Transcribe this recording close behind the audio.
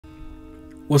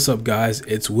What's up guys,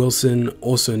 it's Wilson,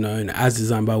 also known as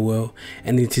Design by Will,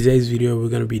 and in today's video we're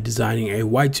going to be designing a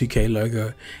Y2K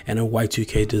logo and a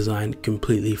Y2K design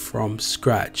completely from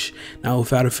scratch. Now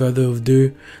without further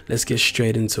ado, let's get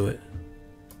straight into it.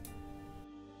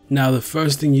 Now the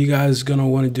first thing you guys are going to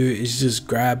want to do is just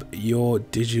grab your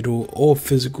digital or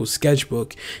physical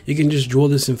sketchbook. You can just draw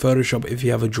this in Photoshop if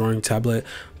you have a drawing tablet,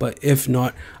 but if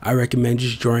not, I recommend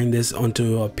just drawing this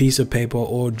onto a piece of paper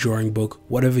or drawing book,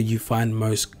 whatever you find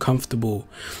most comfortable.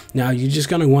 Now you're just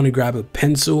going to want to grab a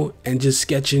pencil and just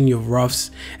sketch in your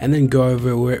roughs and then go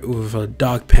over it with a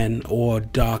dark pen or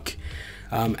dark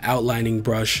outlining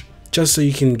brush, just so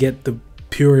you can get the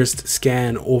purest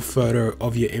scan or photo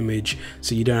of your image,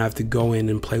 so you don't have to go in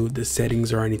and play with the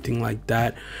settings or anything like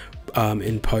that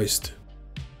in post.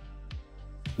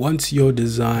 Once your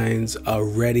designs are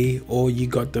ready, or you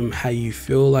got them how you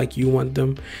feel like you want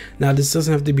them, now this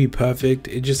doesn't have to be perfect,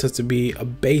 it just has to be a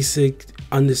basic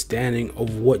understanding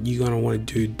of what you're going to want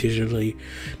to do digitally.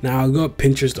 Now I got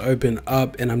Pinterest open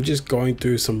up and I'm just going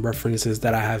through some references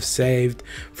that I have saved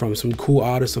from some cool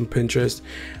artists on Pinterest,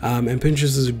 and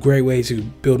Pinterest is a great way to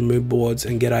build mood boards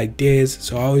and get ideas,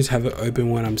 so I always have it open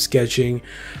when I'm sketching,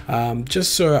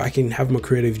 just so I can have my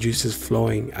creative juices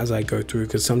flowing as I go through,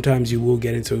 because sometimes you will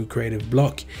get into a creative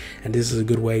block and this is a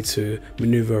good way to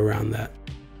maneuver around that.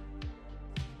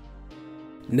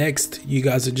 Next, you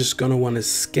guys are just going to want to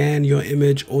scan your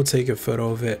image or take a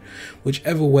photo of it,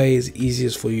 whichever way is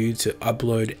easiest for you to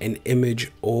upload an image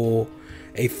or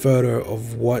a photo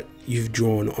of what you've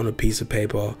drawn on a piece of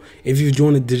paper. If you've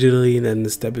drawn it digitally, then the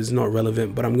step is not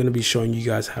relevant, but I'm going to be showing you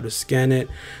guys how to scan it.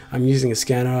 I'm using a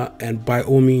scanner, and by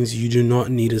all means you do not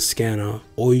need a scanner.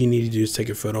 All you need to do is take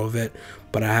a photo of it,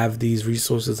 but I have these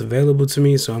resources available to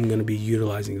me, so I'm going to be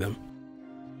utilizing them.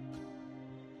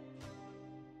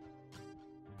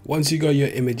 Once you got your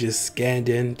images scanned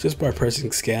in, just by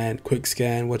pressing scan, quick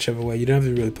scan, whichever way, you don't have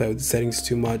to really play with the settings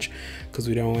too much because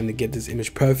we don't want to get this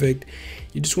image perfect.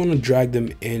 You just want to drag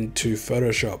them into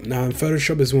Photoshop. Now in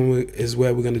Photoshop is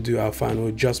where we're going to do our final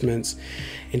adjustments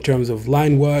in terms of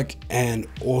line work and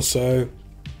also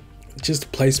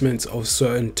just placements of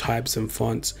certain types and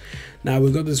fonts. Now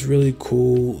we've got this really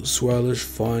cool swirlish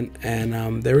font,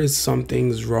 and there is some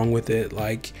things wrong with it,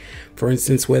 like for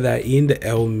instance where that E and the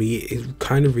L meet, it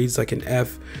kind of reads like an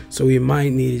F, so we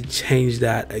might need to change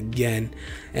that again.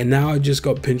 And now I just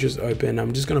got Pinterest open,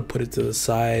 I'm just going to put it to the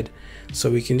side so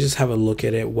we can just have a look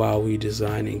at it while we're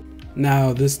designing.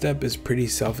 Now this step is pretty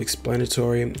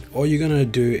self-explanatory. All you're going to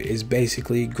do is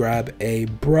basically grab a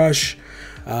brush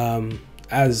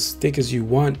as thick as you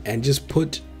want and just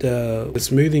put the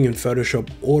smoothing in Photoshop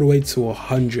all the way to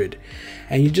 100,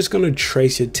 and you're just going to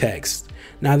trace your text.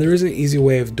 Now there is an easy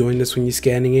way of doing this when you're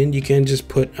scanning in. You can just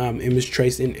put image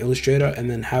trace in Illustrator and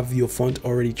then have your font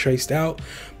already traced out,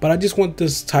 but I just want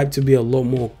this type to be a lot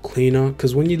more cleaner,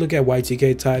 because when you look at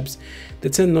Y2K types, they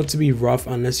tend not to be rough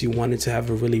unless you want it to have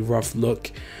a really rough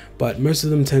look, but most of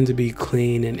them tend to be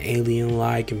clean and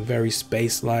alien-like and very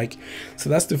space-like. So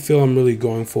that's the feel I'm really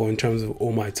going for in terms of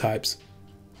all my types.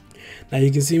 Now you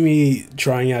can see me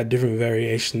trying out different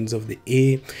variations of the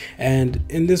E, and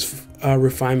in this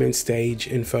refinement stage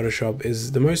in Photoshop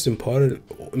is the most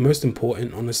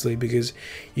important honestly, because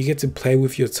you get to play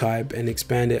with your type and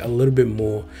expand it a little bit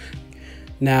more.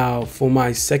 Now for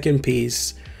my second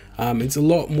piece, it's a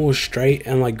lot more straight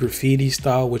and like graffiti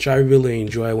style, which I really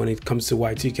enjoy when it comes to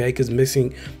Y2K, because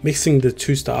mixing the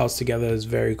two styles together is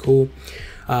very cool.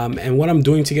 And what I'm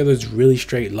doing together is really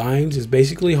straight lines. Is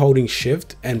basically holding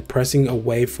shift and pressing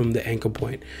away from the anchor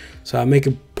point. So I make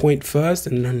a point first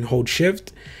and then hold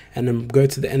shift and then go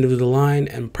to the end of the line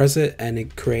and press it, and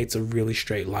it creates a really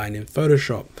straight line in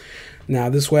Photoshop. Now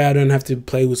this way I don't have to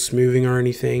play with smoothing or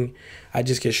anything. I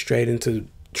just get straight into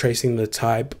tracing the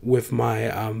type with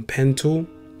my pen tool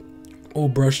or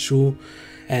brush tool,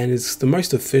 and it's the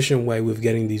most efficient way with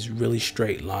getting these really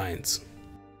straight lines.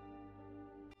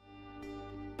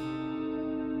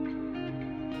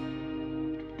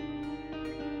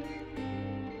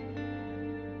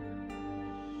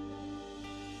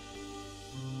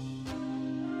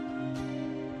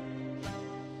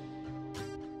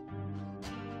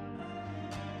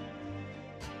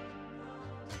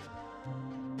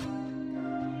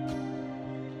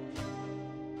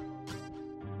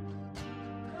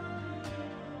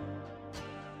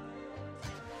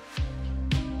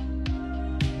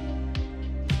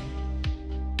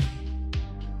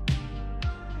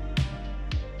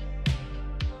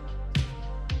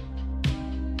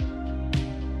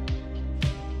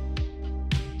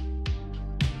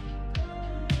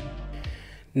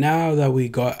 Now that we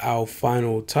got our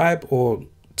final type, or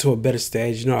to a better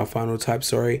stage, our final type,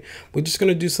 sorry, we're just going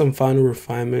to do some final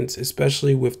refinements,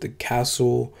 especially with the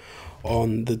castle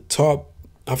on the top.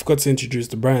 I forgot to introduce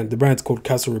the brand. The brand's called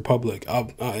Castle Republic.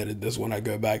 I'll edit this when I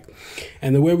go back.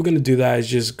 And the way we're going to do that is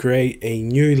just create a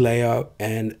new layer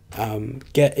and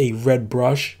get a red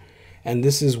brush. And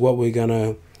this is what we're going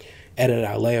to edit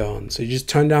our layer on. So you just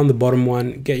turn down the bottom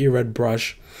one, get your red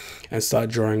brush, and start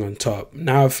drawing on top.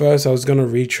 Now at first I was going to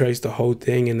retrace the whole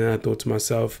thing, and then I thought to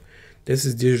myself, this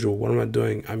is digital, what am I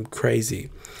doing? I'm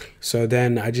crazy. So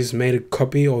then I just made a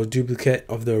copy or duplicate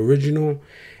of the original,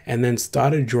 and then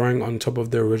started drawing on top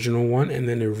of the original one, and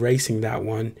then erasing that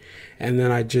one, and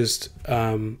then I just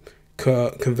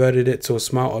converted it to a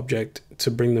smart object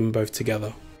to bring them both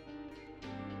together.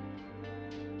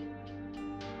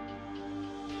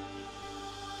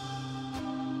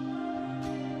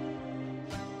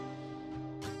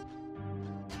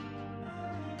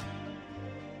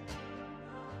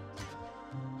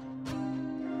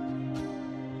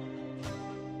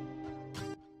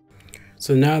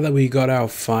 So now that we got our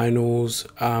finals,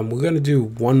 we're going to do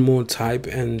one more type,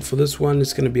 and for this one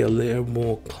it's going to be a little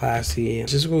more classy.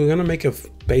 We're going to make a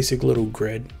basic little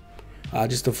grid,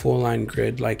 just a 4-line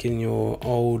grid like in your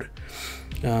old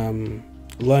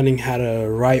learning how to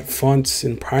write fonts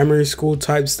in primary school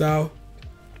type style.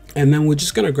 And then we're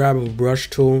just going to grab a brush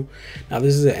tool. Now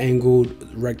this is an angled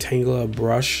rectangular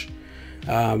brush,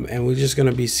 and we're just going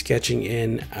to be sketching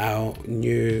in our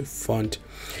new font.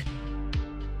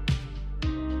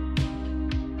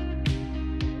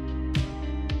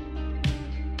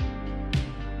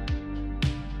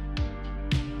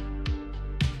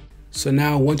 So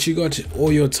now once you got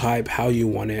all your type how you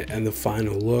want it and the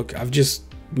final look, I've just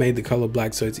made the color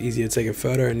black so it's easier to take a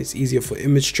photo and it's easier for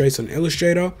image trace on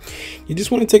Illustrator. You just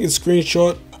want to take a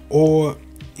screenshot or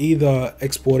either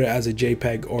export it as a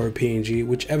JPEG or a PNG,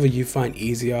 whichever you find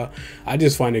easier. I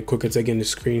just find it quicker taking a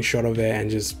screenshot of it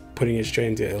and just putting it straight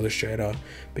into Illustrator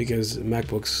because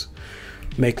MacBooks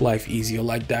make life easier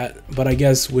like that. But I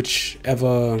guess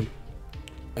whichever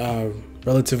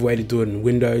relative way to do it in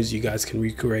Windows, you guys can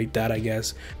recreate that, I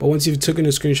guess. But once you've taken a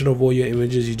screenshot of all your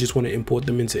images, you just want to import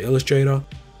them into Illustrator.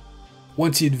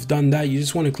 Once you've done that, you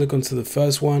just want to click onto the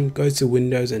first one, go to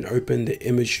Windows and open the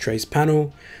image trace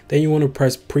panel. Then you want to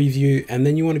press preview, and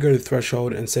then you want to go to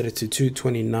threshold and set it to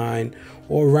 229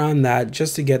 or around that,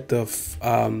 just to get the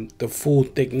full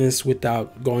thickness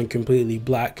without going completely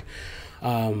black.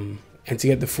 And to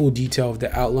get the full detail of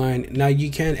the outline. Now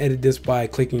you can edit this by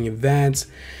clicking advanced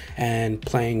and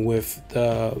playing with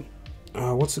the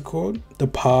what's it called, the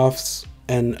paths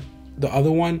and the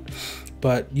other one,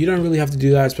 but you don't really have to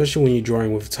do that, especially when you're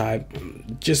drawing with type.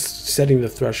 Just setting the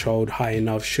threshold high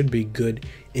enough should be good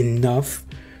enough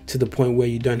to the point where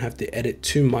you don't have to edit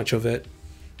too much of it.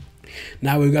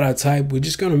 Now we've got our type. We're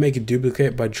just going to make a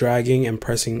duplicate by dragging and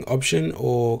pressing Option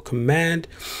or Command,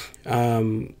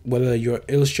 whether you're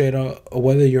Illustrator or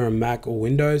whether you're on Mac or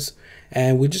Windows,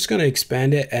 and we're just going to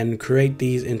expand it and create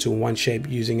these into one shape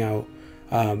using our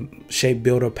shape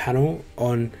builder panel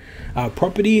on our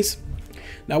properties.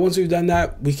 Now once we've done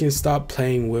that, we can start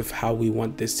playing with how we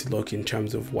want this to look in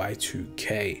terms of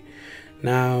Y2K.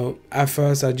 Now at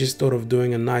first I just thought of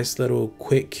doing a nice little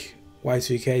quick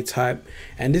Y2K type,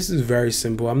 and this is very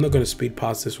simple. I'm not going to speed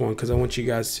past this one because I want you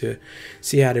guys to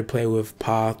see how to play with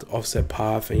path, offset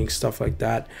path, and stuff like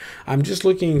that. I'm just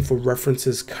looking for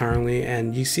references currently,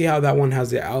 and you see how that one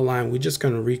has the outline. We're just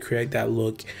going to recreate that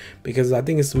look because I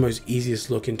think it's the most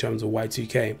easiest look in terms of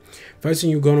Y2K. First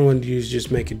thing you're going to want to do is just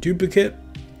make a duplicate,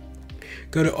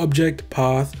 go to Object,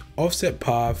 Path, Offset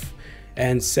Path,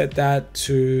 and set that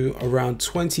to around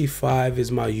 25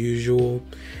 is my usual,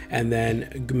 and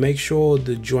then make sure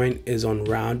the joint is on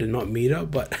round and not meter,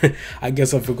 but I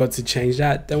guess I forgot to change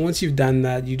that. Then once you've done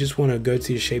that, you just want to go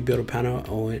to your shape builder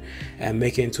panel and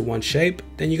make it into one shape.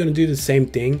 Then you're going to do the same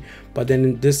thing, but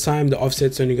then this time the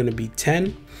offset's only going to be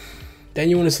 10. Then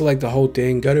you want to select the whole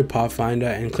thing, go to Pathfinder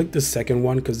and click the second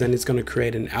one, because then it's going to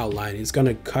create an outline. It's going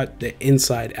to cut the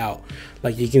inside out.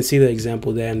 Like you can see the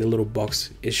example there in the little box.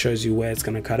 It shows you where it's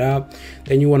going to cut out.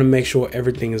 Then you want to make sure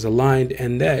everything is aligned,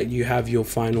 and there you have your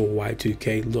final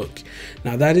Y2K look.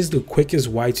 Now that is the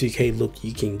quickest Y2K look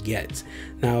you can get.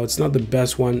 Now it's not the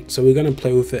best one, so we're going to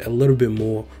play with it a little bit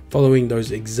more, following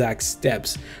those exact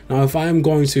steps. Now if I am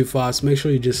going too fast, make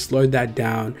sure you just slow that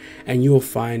down and you will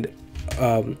find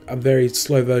a very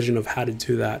slow version of how to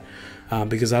do that,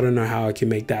 because I don't know how I can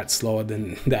make that slower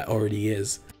than that already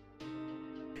is.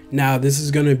 Now this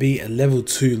is going to be a level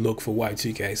 2 look for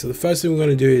Y2K. So the first thing we're going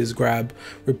to do is grab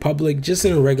Republic just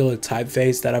in a regular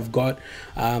typeface that I've got,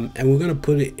 and we're going to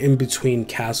put it in between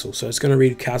Castle. So it's going to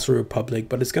read Castle Republic,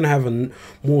 but it's going to have a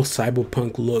more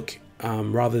cyberpunk look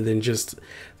rather than just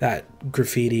that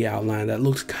graffiti outline that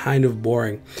looks kind of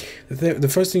boring. The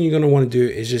first thing you're going to want to do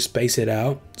is just space it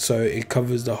out so it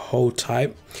covers the whole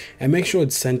type, and make sure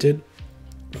it's centered,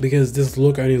 because this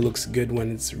look only looks good when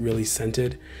it's really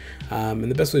centered. And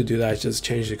the best way to do that is just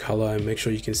change the color and make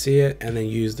sure you can see it, and then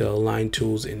use the align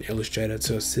tools in Illustrator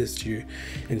to assist you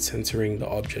in centering the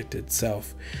object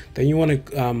itself. Then you want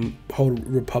to hold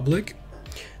Republic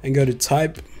and go to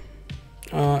type.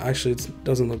 Actually, it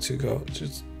doesn't look too good.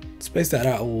 Just space that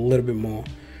out a little bit more.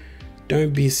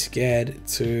 Don't be scared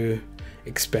to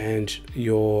expand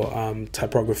your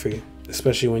typography,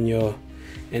 especially when you're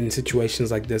in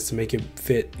situations like this, to make it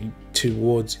fit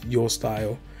towards your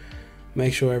style.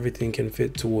 Make sure everything can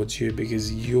fit towards you,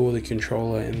 because you're the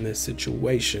controller in this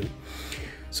situation.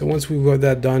 So once we've got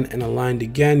that done and aligned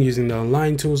again using the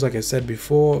align tools, like I said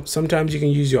before, sometimes you can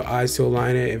use your eyes to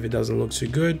align it if it doesn't look too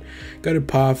good. Go to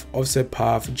path, offset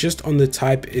path, just on the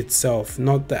type itself,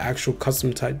 not the actual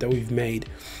custom type that we've made.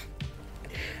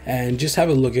 And just have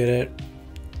a look at it.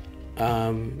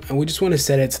 And we just want to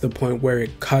set it to the point where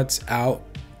it cuts out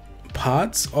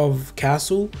parts of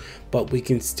Castle, but we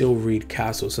can still read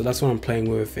Castle. So that's what I'm playing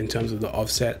with in terms of the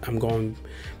offset. I'm going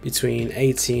between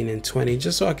 18 and 20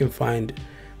 just so I can find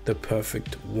the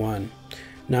perfect one.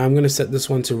 Now I'm going to set this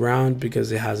one to round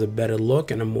because it has a better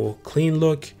look and a more clean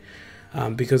look,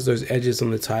 because those edges on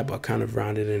the type are kind of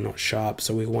rounded and not sharp.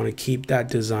 So we want to keep that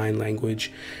design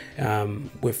language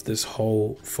with this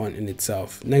whole font in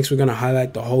itself. Next, we're going to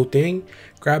highlight the whole thing,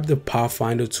 grab the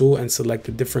Pathfinder tool and select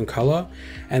a different color,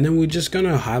 and then we're just going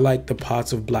to highlight the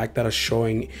parts of black that are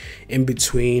showing in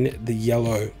between the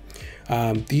yellow.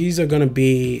 These are going to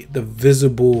be the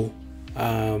visible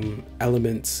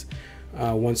elements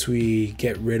once we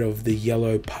get rid of the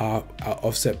yellow path,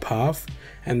 offset path,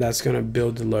 and that's going to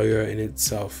build the logo in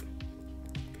itself.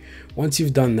 Once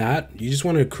you've done that, you just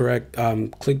want to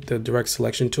click the direct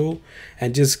selection tool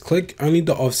and just click only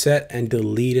the offset and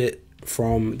delete it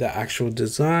from the actual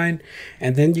design,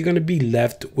 and then you're going to be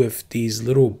left with these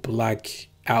little black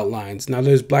outlines. Now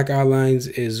those black outlines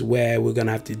is where we're going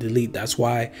to have to delete. That's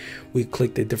why we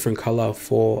clicked a different color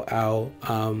for our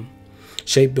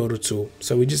shape builder tool.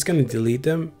 So we're just going to delete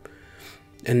them,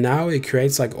 and now it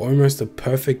creates like almost a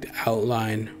perfect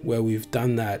outline where we've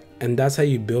done that, and that's how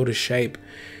you build a shape.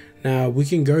 Now we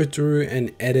can go through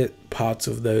and edit parts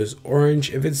of those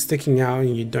orange. If it's sticking out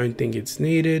and you don't think it's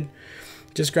needed,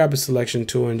 just grab a selection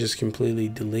tool and just completely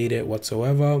delete it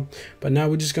whatsoever. But now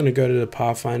we're just going to go to the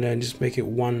Pathfinder and just make it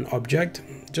one object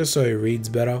just so it reads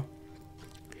better.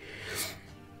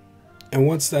 And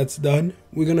once that's done,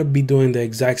 we're going to be doing the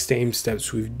exact same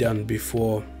steps we've done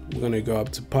before. We're going to go up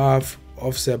to path,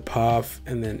 offset path,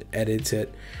 and then edit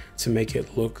it to make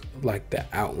it look like the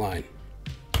outline.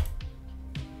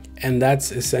 And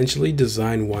that's essentially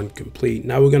design 1 complete.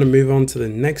 Now we're going to move on to the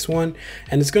next one,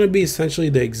 and it's going to be essentially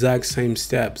the exact same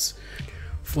steps.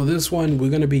 For this one, we're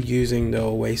going to be using the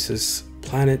Oasis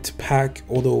Planet pack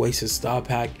or the Oasis Star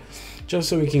pack, just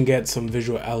so we can get some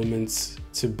visual elements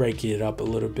to break it up a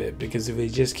little bit, because if we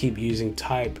just keep using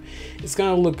type, it's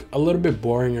going to look a little bit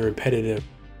boring and repetitive.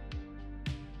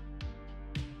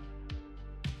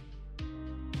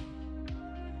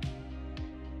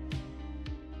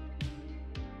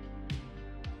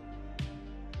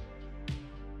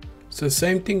 So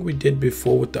same thing we did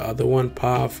before with the other one,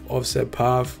 path, offset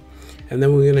path, and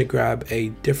then we're going to grab a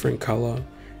different color,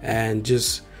 and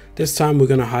just this time we're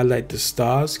going to highlight the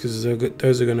stars, because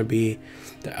those are going to be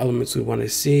the elements we want to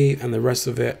see, and the rest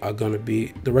of it are going to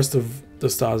be, the rest of the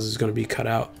stars is going to be cut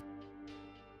out.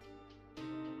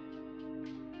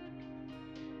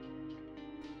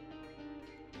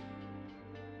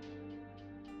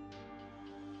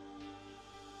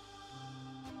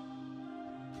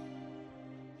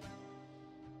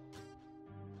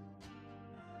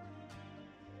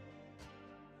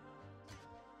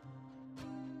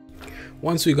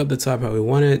 Once we got the type how we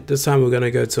want it, this time we're going to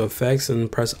go to effects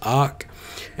and press arc,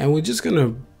 and we're just going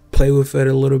to play with it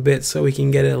a little bit so we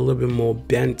can get it a little bit more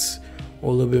bent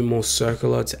or a little bit more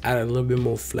circular to add a little bit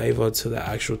more flavor to the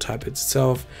actual type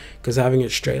itself, because having it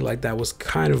straight like that was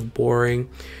kind of boring.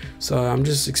 So I'm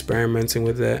just experimenting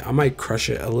with it. I might crush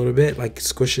it a little bit, like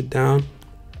squish it down,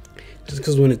 just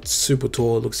because when it's super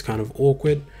tall it looks kind of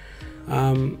awkward.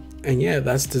 And yeah,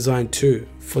 that's design 2.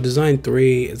 For design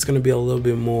 3, it's going to be a little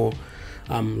bit more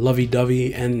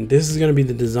lovey-dovey, and this is going to be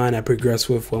the design I progress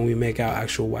with when we make our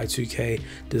actual Y2K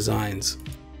designs.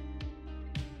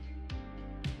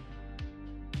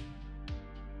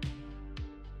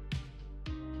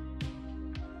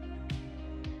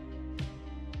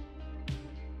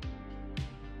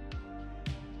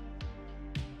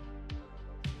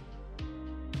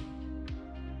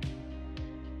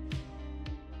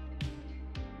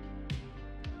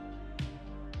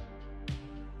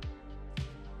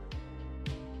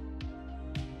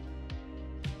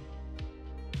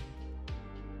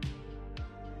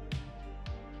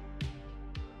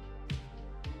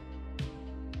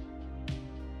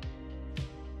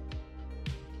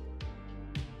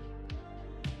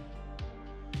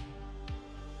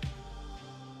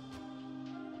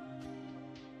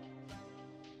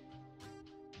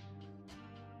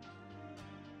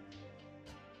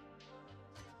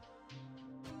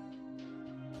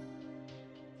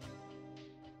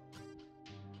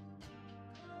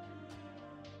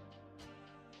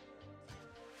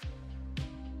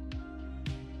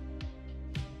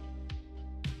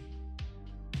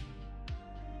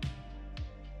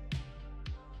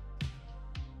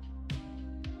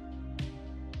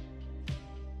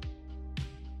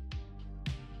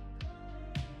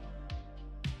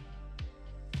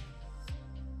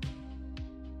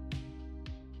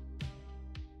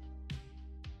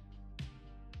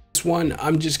 this one,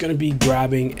 I'm just going to be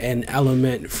grabbing an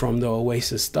element from the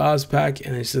Oasis Stars pack,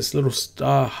 and it's this little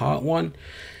star heart one,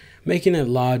 making it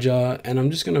larger, and I'm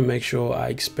just going to make sure I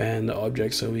expand the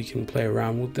object so we can play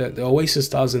around with it. The Oasis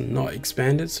Stars are not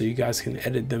expanded, so you guys can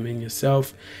edit them in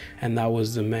yourself, and that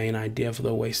was the main idea for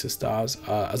the Oasis Stars,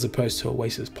 as opposed to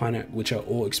Oasis Planet, which are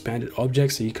all expanded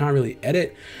objects, so you can't really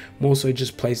edit, more so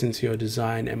just place into your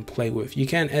design and play with. You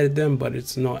can edit them, but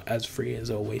it's not as free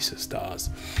as Oasis Stars.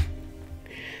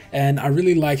 And I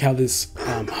really like how this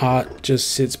heart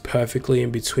just sits perfectly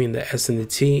in between the S and the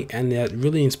T, and that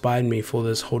really inspired me for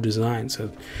this whole design.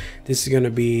 So this is going to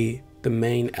be the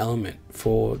main element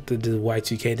for the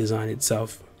Y2K design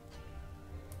itself.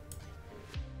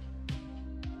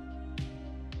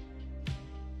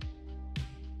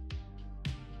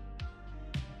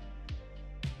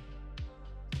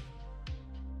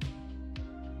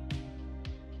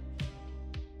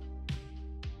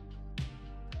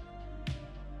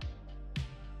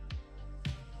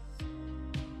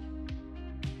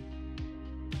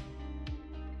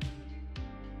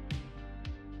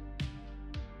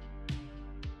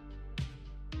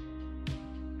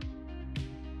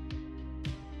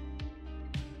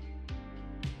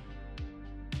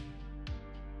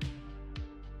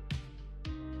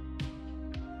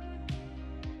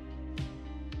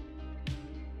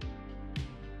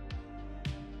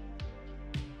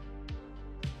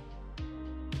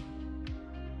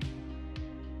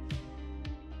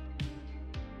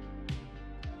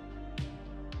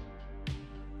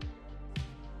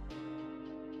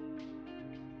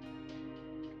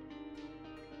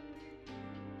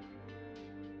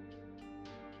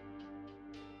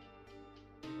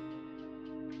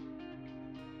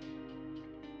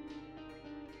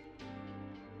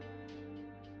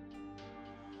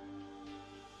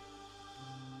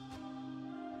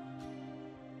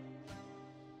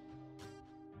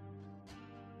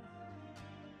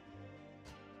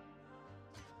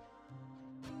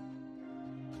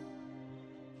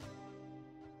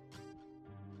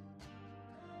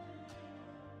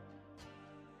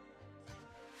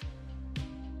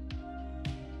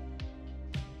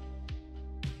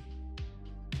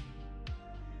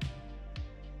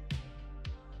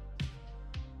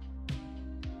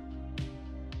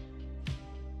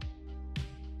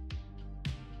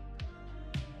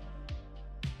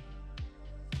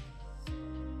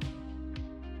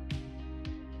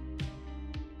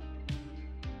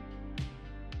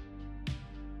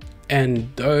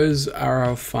 And those are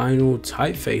our final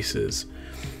typefaces.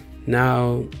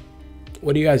 Now,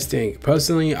 what do you guys think?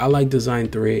 Personally, I like design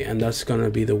 3, and that's gonna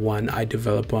be the one I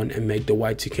develop on and make the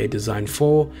Y2K design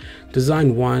for.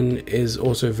 Design 1 is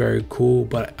also very cool,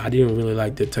 but I didn't really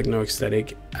like the techno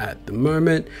aesthetic at the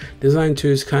moment. Design 2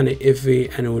 is kind of iffy,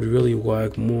 and it would really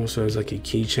work more so as like a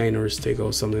keychain or a sticker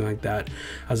or something like that,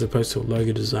 as opposed to a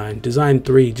logo design. Design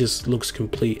 3 just looks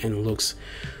complete and looks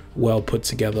well put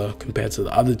together compared to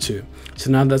the other two. So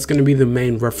now that's going to be the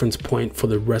main reference point for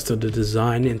the rest of the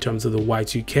design in terms of the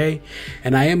Y2K,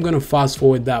 and I am going to fast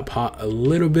forward that part a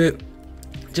little bit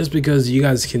just because you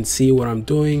guys can see what I'm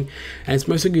doing, and it's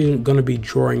mostly going to be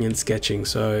drawing and sketching,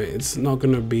 so it's not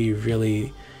going to be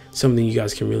really something you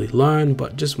guys can really learn,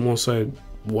 but just more so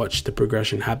watch the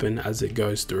progression happen as it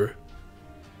goes through.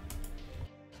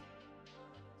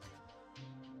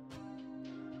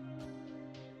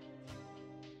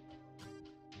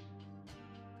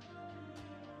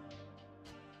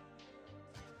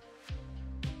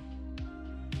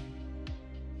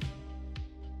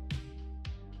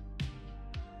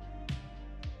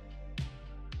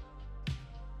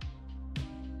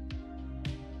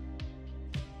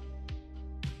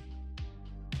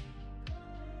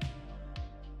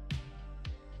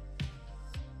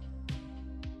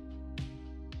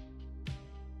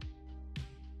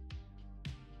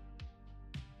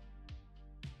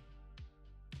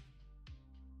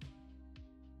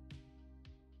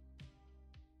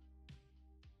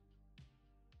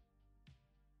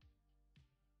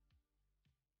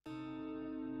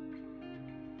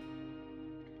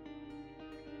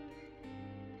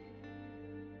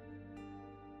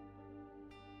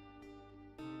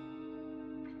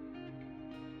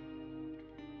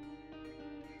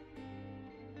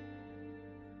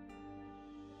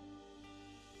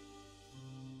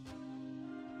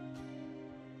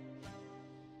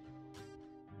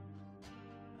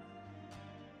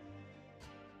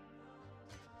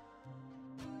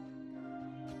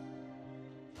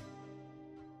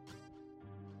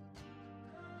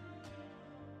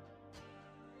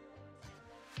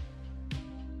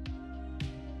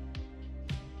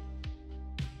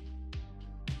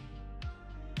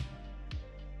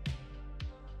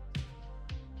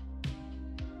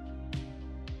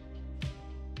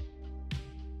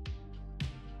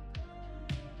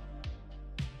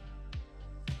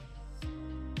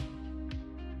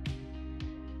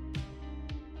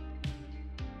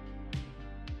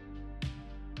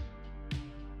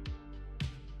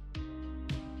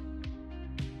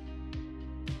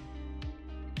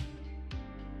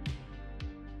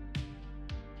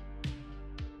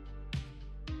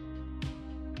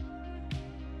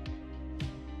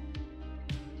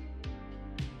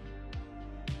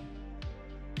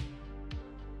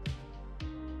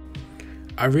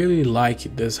 I really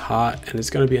like this heart, and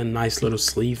it's going to be a nice little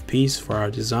sleeve piece for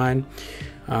our design.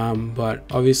 But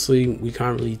obviously we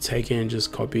can't really take it and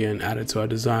just copy and add it to our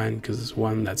design, because it's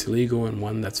one that's illegal and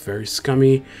one that's very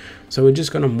scummy. So we're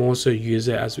just going to more so use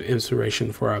it as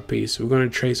inspiration for our piece. We're going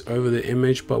to trace over the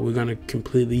image, but we're going to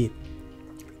completely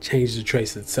change the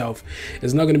trace itself.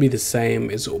 It's not going to be the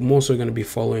same. It's more so going to be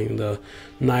following the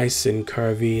nice and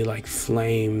curvy like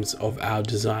flames of our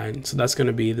design. So that's going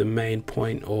to be the main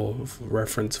point of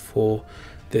reference for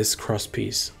this cross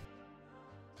piece.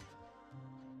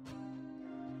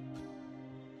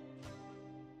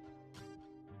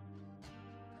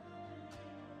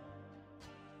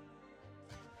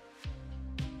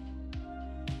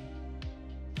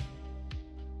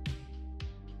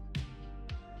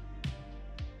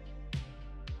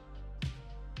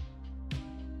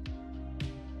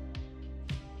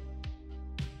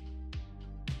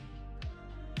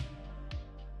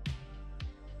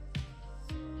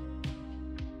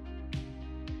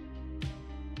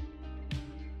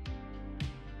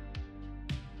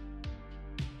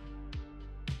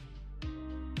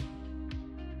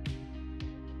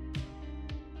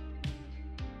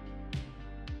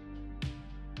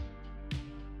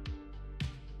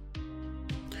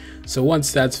 So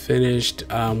once that's finished,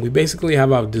 we basically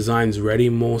have our designs ready,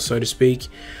 more so to speak.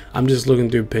 I'm just looking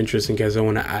through Pinterest in case I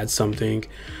want to add something.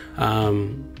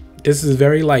 This is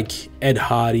very like Ed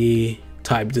Hardy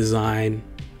type design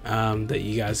that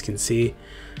you guys can see.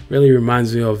 Really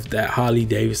reminds me of that Harley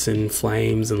Davidson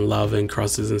flames and love and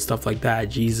crosses and stuff like that,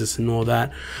 Jesus and all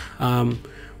that.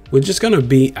 We're just going to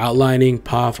be outlining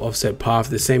path, offset path,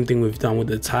 the same thing we've done with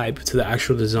the type to the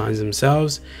actual designs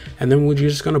themselves. And then we're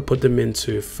just going to put them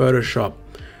into Photoshop.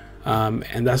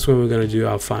 And that's when we're going to do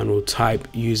our final type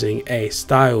using a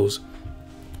styles.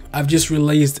 I've just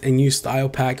released a new style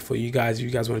pack for you guys. If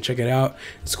you guys want to check it out,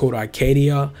 it's called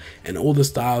Arcadia. And all the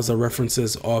styles are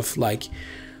references of like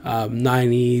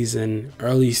 90s and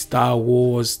early Star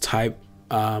Wars type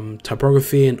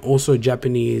typography, and also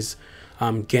Japanese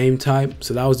game type.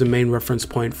 So that was the main reference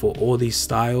point for all these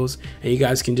styles, and you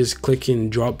guys can just click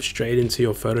and drop straight into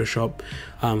your Photoshop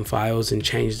files and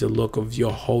change the look of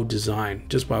your whole design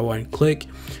just by one click.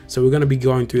 So we're going to be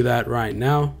going through that right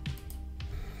now.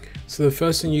 So the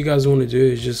first thing you guys want to do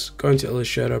is just go into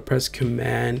Illustrator, press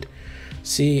Command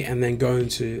C, and then go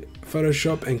into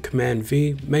Photoshop and Command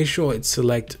V. Make sure it's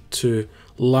select to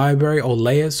library or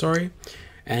layer, sorry,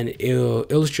 and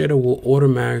Illustrator will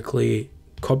automatically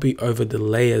copy over the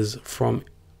layers from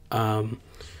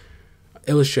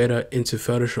Illustrator into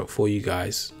Photoshop for you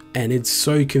guys. And it's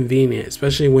so convenient,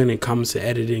 especially when it comes to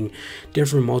editing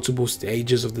different multiple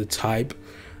stages of the type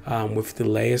with the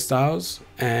layer styles.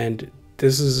 And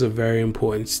this is a very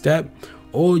important step.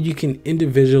 Or you can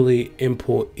individually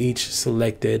import each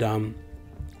selected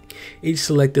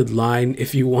line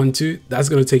if you want to. That's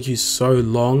going to take you so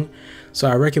long. So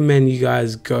I recommend you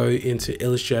guys go into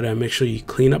Illustrator and make sure you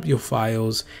clean up your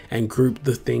files and group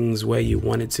the things where you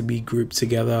want it to be grouped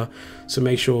together. So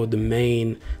make sure the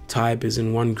main type is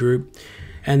in one group,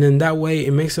 and then that way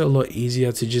it makes it a lot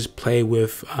easier to just play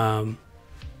with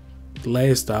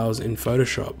layer styles in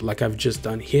Photoshop like I've just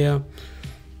done here.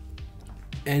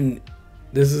 And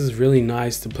this is really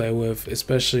nice to play with,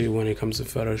 especially when it comes to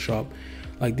Photoshop.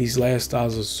 Like, these layer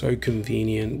styles are so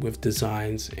convenient with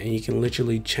designs, and you can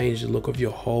literally change the look of your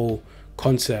whole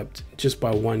concept just by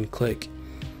one click.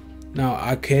 Now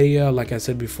Arcadia, like I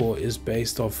said before, is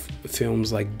based off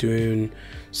films like Dune,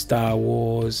 Star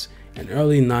Wars, and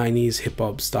early 90s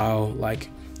hip-hop style like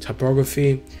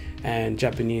typography and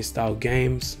Japanese style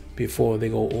games before they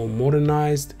go all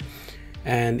modernized.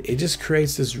 And it just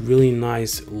creates this really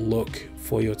nice look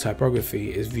for your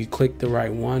typography if you click the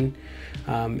right one.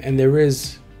 And there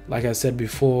is, like I said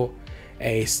before,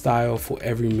 a style for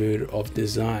every mood of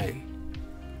design.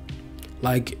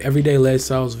 Like Everyday Layer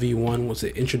Styles V1 was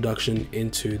the introduction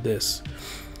into this.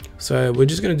 So we're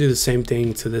just going to do the same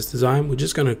thing to this design. We're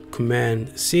just going to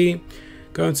Command C,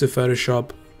 go into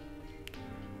Photoshop,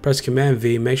 press Command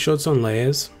V, make sure it's on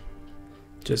layers,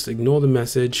 just ignore the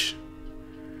message,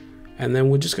 and then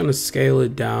we're just going to scale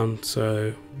it down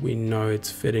so we know it's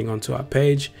fitting onto our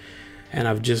page. And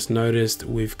I've just noticed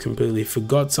we've completely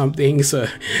forgot something, so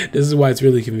this is why it's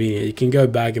really convenient. You can go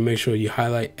back and make sure you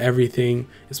highlight everything,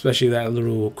 especially that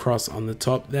little cross on the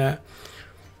top there.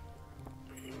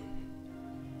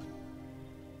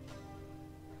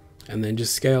 And then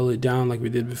just scale it down like we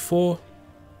did before.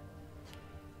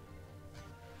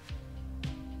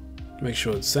 Make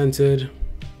sure it's centered.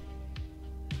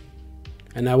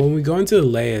 And now when we go into the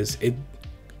layers, it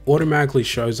automatically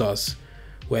shows us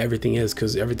where everything is,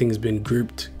 because everything has been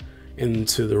grouped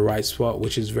into the right spot,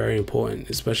 which is very important,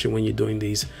 especially when you're doing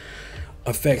these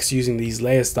effects using these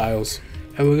layer styles.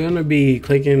 And we're going to be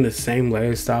clicking the same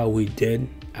layer style we did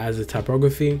as the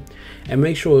typography, and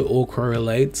make sure it all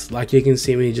correlates. Like you can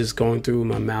see me just going through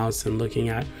my mouse and looking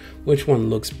at which one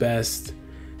looks best,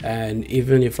 and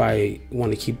even if I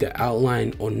want to keep the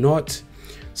outline or not.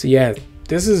 So yeah,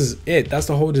 this is it. That's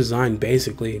the whole design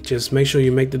basically. Just make sure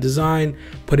you make the design,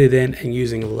 put it in, and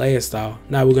using a layer style.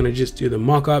 Now we're going to just do the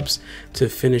mock-ups to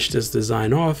finish this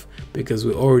design off, because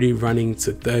we're already running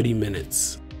to 30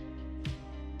 minutes.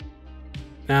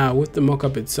 Now with the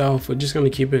mock-up itself, we're just going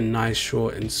to keep it nice,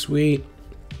 short and sweet.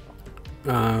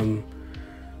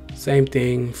 Same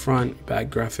thing, front, back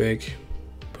graphic,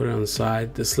 put it on the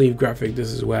side. The sleeve graphic,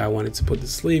 this is where I wanted to put the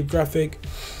sleeve graphic.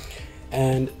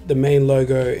 And the main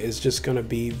logo is just going to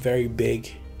be very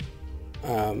big.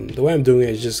 The way I'm doing it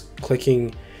is just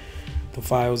clicking the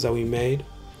files that we made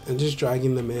and just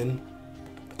dragging them in.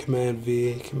 Command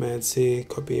V, Command C,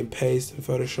 copy and paste in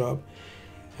Photoshop,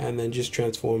 and then just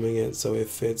transforming it so it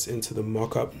fits into the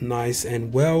mock-up nice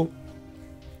and well.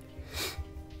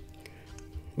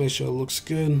 Make sure it looks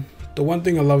good. The one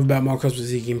thing I love about mock-ups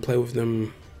is you can play with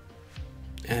them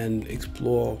and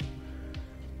explore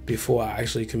before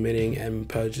actually committing and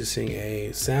purchasing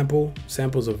a sample.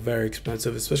 Samples are very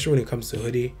expensive, especially when it comes to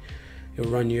hoodie.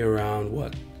 It'll run you around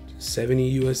what,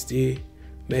 70 USD,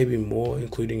 maybe more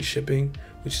including shipping,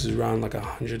 which is around like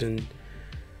 $100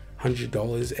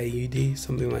 AUD,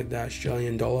 something like that,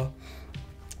 Australian dollar.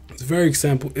 It's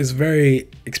very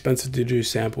expensive to do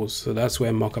samples, so that's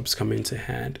where mock-ups come into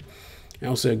hand, and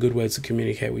also a good way to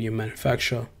communicate with your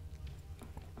manufacturer.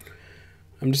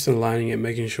 I'm just aligning it,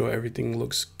 making sure everything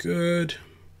looks good.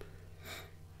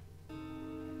 I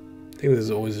think this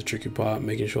is always a tricky part,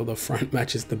 making sure the front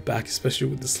matches the back, especially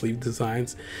with the sleeve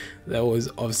designs. They always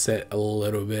offset a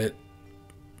little bit,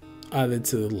 either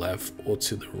to the left or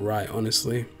to the right,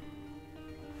 honestly.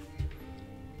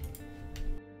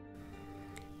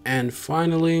 And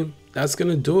finally, that's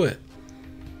gonna do it.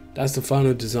 That's the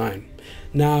final design.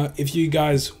 Now, if you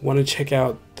guys want to check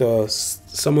out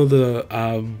some of the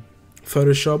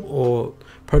Photoshop or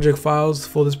project files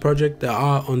for this project, they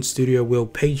are on Studio Wheel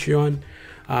Patreon.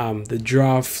 The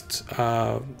draft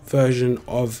version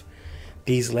of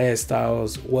these layer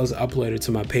styles was uploaded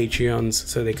to my Patreons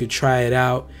so they could try it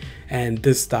out, and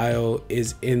this style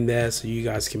is in there so you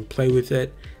guys can play with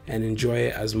it and enjoy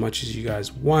it as much as you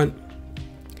guys want.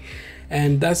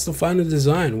 And that's the final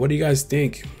design. What do you guys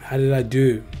think? How did I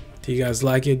do? Do you guys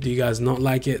like it? Do you guys not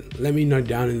like it? Let me know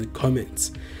down in the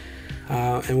comments.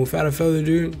 And without further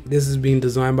ado, this is being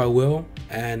designed by Will,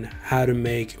 and how to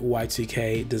make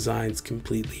Y2K designs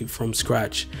completely from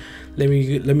scratch. Let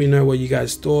me know what you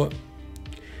guys thought,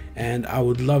 and I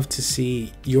would love to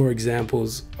see your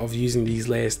examples of using these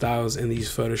layer styles and these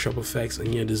Photoshop effects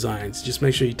in your designs. Just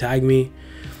make sure you tag me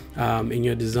in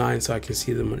your design so I can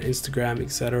see them on Instagram,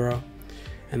 etc.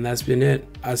 And that's been it.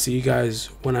 I'll see you guys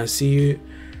when I see you,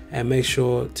 and make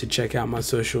sure to check out my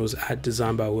socials at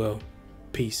Design by Will.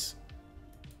 Peace.